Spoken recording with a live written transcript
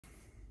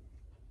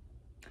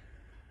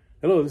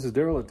Hello, this is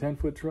Daryl at 10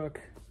 Foot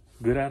Truck,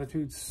 Good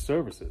Attitude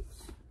Services.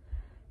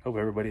 Hope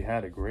everybody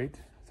had a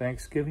great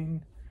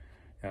Thanksgiving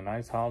and a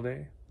nice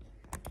holiday.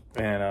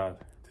 And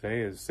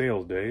today is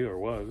sales day, or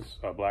was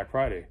Black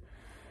Friday,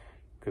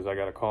 because I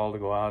got a call to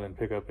go out and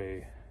pick up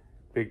a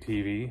big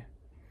TV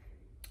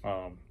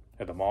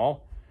at the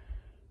mall.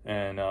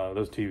 And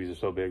those TVs are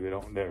so big,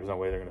 there's no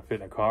way they're going to fit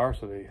in a car.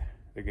 So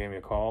they gave me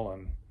a call,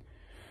 and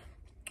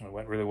it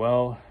went really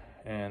well.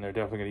 And they're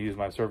definitely going to use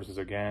my services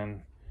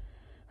again.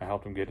 I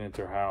helped them get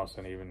into their house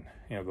and even,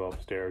 go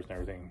upstairs and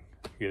everything,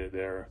 get it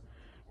there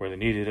where they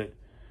needed it.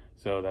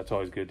 So that's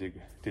always good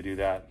to do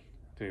that,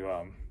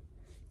 to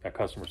that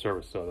customer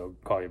service. So they'll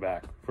call you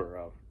back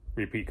for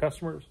repeat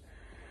customers.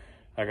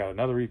 I got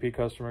another repeat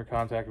customer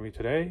contacting me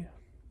today.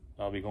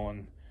 I'll be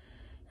going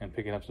and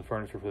picking up some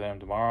furniture for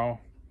them tomorrow.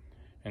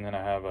 And then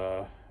I have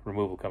a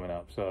removal coming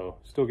up. So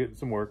still getting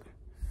some work,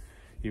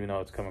 even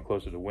though it's coming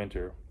closer to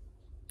winter.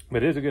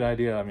 But it is a good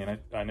idea. I mean,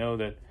 I know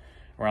that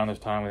around this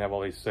time we have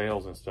all these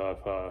sales and stuff,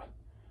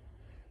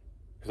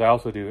 because I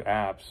also do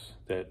apps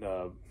that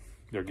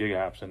they're gig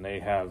apps, and they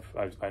have,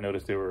 I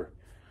noticed they were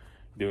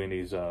doing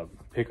these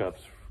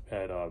pickups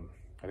at I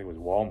think it was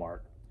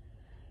Walmart,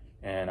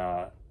 and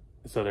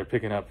so they're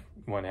picking up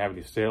when they have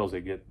these sales.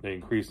 They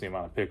increase the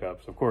amount of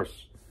pickups. Of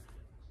course,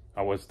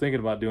 I was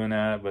thinking about doing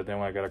that, but then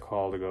when I got a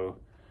call to go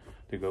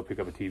pick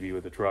up a TV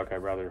with the truck,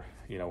 I'd rather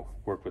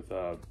work with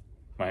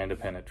my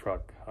independent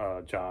truck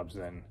jobs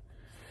than,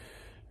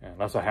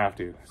 unless I have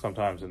to.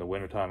 Sometimes in the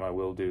wintertime I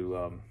will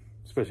do,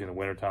 especially in the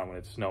wintertime when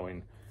it's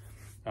snowing,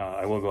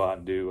 I will go out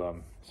and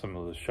do some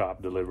of the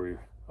shop delivery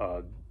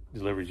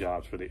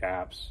jobs for the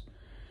apps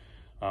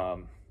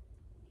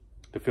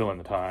to fill in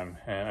the time.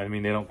 And I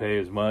mean, they don't pay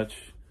as much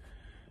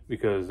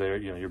because they're,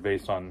 you're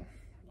based on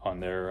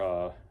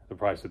their the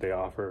price that they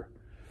offer.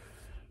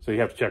 So you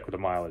have to check with the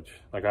mileage.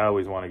 Like, I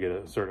always want to get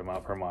a certain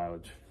amount per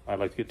mileage. I'd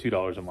like to get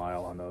 $2 a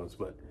mile on those,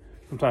 but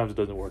sometimes it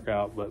doesn't work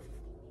out. But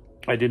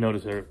I did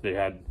notice they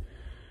had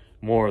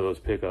more of those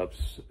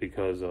pickups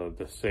because of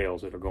the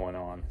sales that are going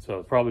on.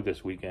 So probably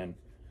this weekend.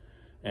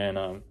 And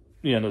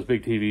those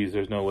big TVs,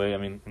 there's no way. I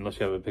mean, unless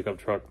you have a pickup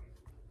truck,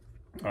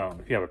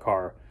 if you have a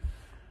car,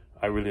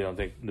 I really don't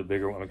think the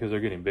bigger one, because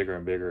they're getting bigger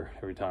and bigger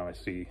every time I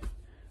see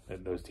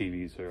that those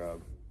TVs are,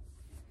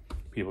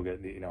 people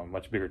get,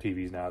 much bigger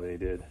TVs now than they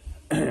did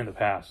in the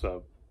past.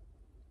 So,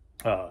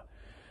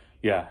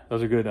 yeah,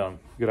 those are good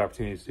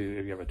opportunities to,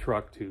 if you have a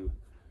truck, to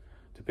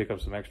pick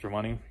up some extra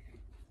money,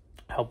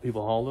 help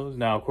people haul those.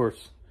 Now, of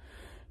course,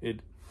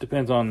 it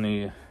depends on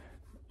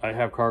I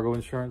have cargo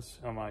insurance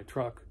on my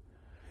truck,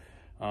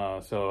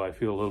 so I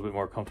feel a little bit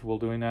more comfortable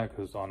doing that,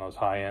 because on those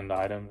high-end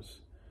items.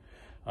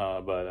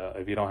 But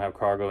if you don't have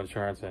cargo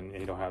insurance and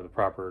you don't have the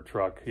proper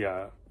truck,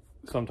 yeah,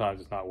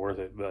 sometimes it's not worth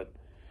it. But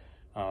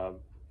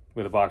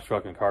with a box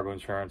truck and cargo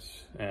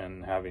insurance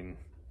and having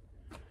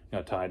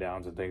tie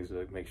downs and things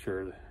to make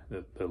sure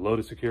that the load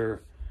is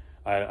secure,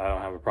 I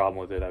don't have a problem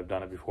with it. I've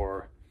done it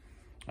before.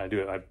 I do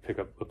it. I pick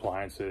up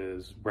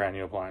appliances, brand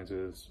new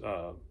appliances.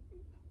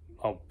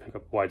 I'll pick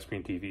up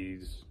widescreen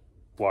TVs,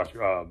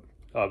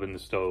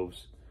 ovens,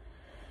 stoves,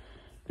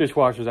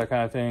 dishwashers, that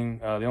kind of thing.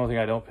 The only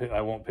thing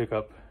I won't pick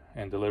up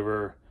and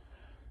deliver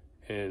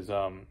is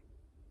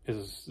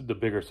the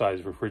bigger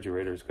size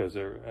refrigerators, because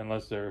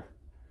unless they're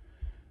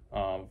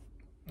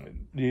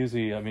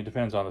usually, I mean, it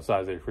depends on the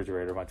size of the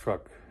refrigerator. My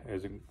truck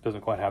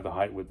doesn't quite have the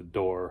height with the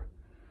door.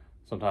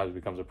 Sometimes it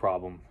becomes a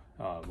problem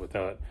with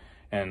that.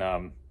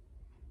 And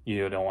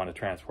you don't want to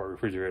transport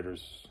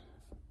refrigerators.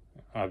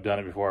 I've done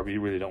it before, but you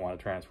really don't want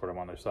to transport them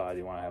on their side.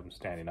 You want to have them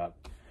standing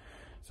up.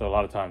 So a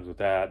lot of times with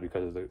that,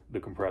 because of the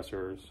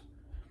compressors,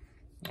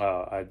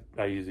 I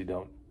usually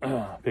don't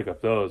pick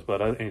up those.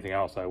 But anything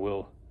else, I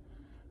will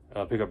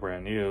pick up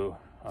brand new.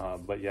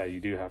 But yeah, you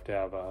do have to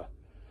have a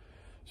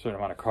certain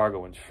amount of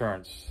cargo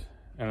insurance.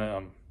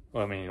 And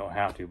well, I mean, you don't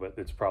have to, but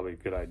it's probably a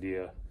good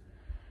idea.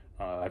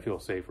 I feel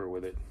safer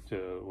with it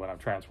when I'm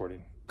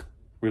transporting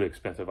really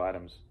expensive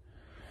items.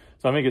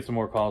 So I may get some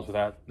more calls for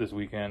that this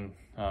weekend.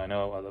 I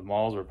know the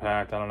malls are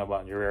packed. I don't know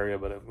about in your area,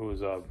 but it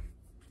was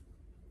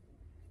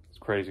it's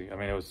crazy. I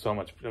mean, it was so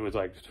much. It was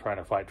like trying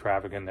to fight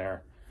traffic in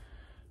there.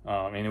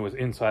 I mean, it was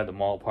inside the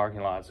mall parking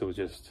lot, so it was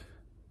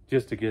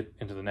just to get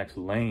into the next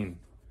lane.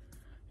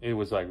 It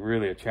was like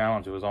really a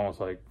challenge. It was almost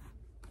like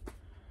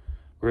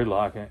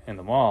gridlock in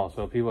the mall.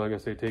 So people, I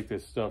guess, they take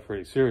this stuff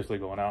pretty seriously,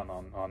 going out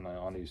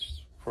on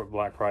these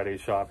Black Friday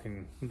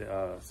shopping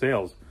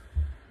sales.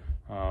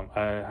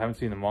 I haven't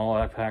seen the mall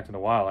that packed in a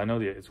while. I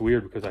know it's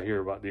weird, because I hear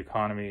about the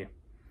economy,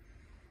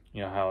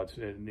 how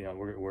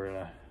we're in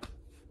a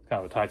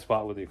kind of a tight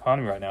spot with the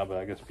economy right now, but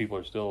I guess people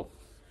are still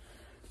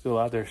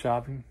out there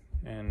shopping,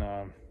 and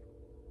I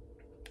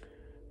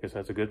guess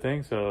that's a good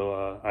thing.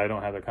 So I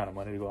don't have that kind of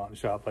money to go out and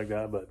shop like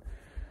that, but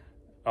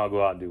I'll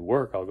go out and do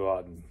work. I'll go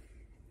out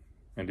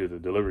and do the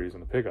deliveries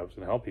and the pickups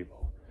and help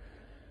people.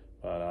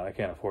 But I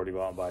can't afford to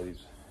go out and buy these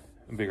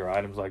bigger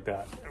items like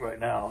that right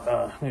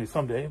now. Maybe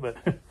someday, but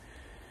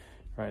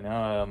right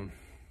now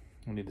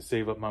I need to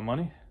save up my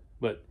money,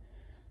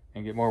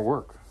 and get more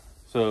work.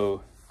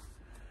 So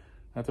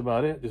that's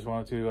about it. Just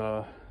wanted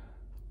to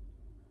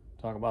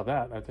talk about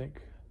that. I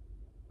think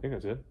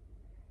that's it.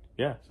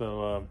 Yeah,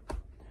 so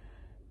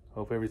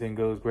hope everything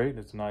goes great.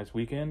 It's a nice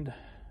weekend.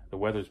 The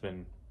weather's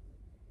been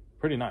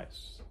pretty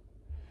nice.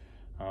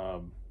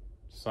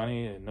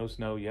 Sunny and no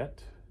snow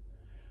yet.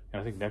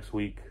 And I think next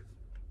week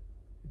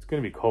it's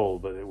going to be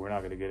cold, but we're not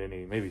going to get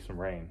any, maybe some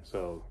rain.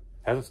 So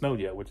it hasn't snowed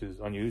yet, which is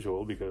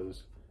unusual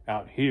because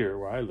out here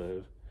where I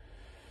live,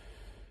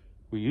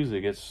 we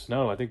usually get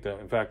snow. I think that,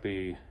 in fact,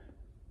 the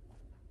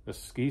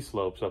ski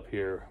slopes up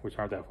here, which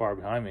aren't that far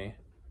behind me,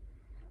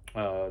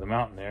 the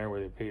mountain there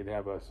where they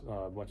have a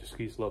bunch of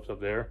ski slopes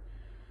up there,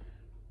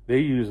 they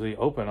usually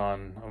open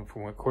on,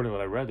 from according to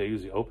what I read, they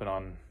usually open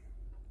on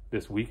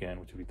this weekend,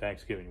 which would be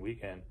Thanksgiving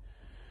weekend.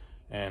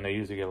 And they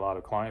usually get a lot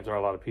of clients or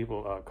a lot of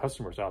people,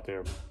 customers out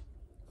there,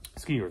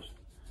 skiers.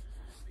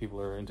 People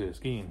are into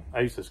skiing. I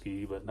used to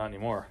ski, but not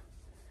anymore.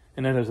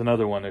 And then there's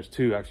another one. There's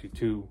two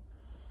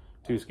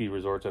ski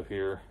resorts up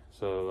here.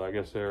 So I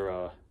guess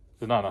there's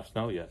not enough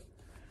snow yet.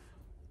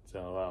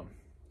 So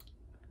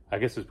I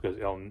guess it's because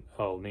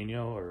El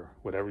Nino or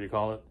whatever you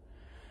call it.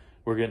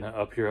 We're getting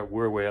up here.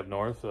 We're way up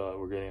north.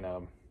 We're getting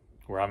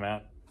where I'm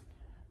at.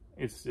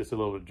 It's a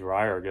little bit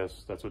drier. I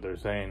guess that's what they're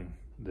saying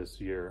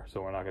this year.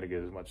 So we're not going to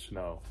get as much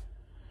snow,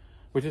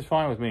 which is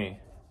fine with me.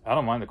 I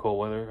don't mind the cold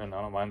weather and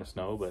I don't mind the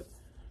snow, but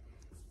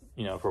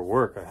you know, for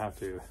work, I have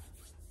to.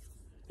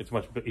 It's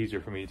much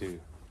easier for me to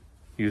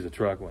use a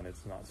truck when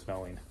it's not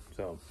snowing.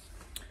 So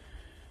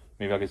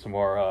maybe I'll get some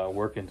more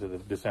work into the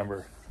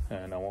December,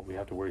 and I won't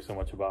have to worry so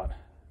much about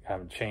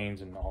having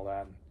chains and all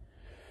that.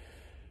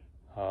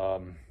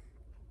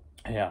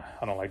 Yeah,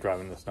 I don't like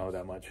driving in the snow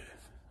that much.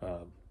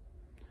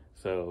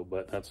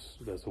 But that's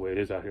the way it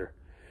is out here.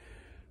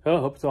 I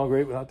hope it's all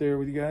great out there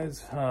with you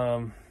guys.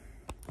 Some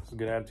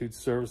Good Attitude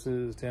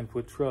Services,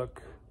 10-foot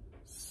truck,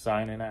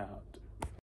 signing out.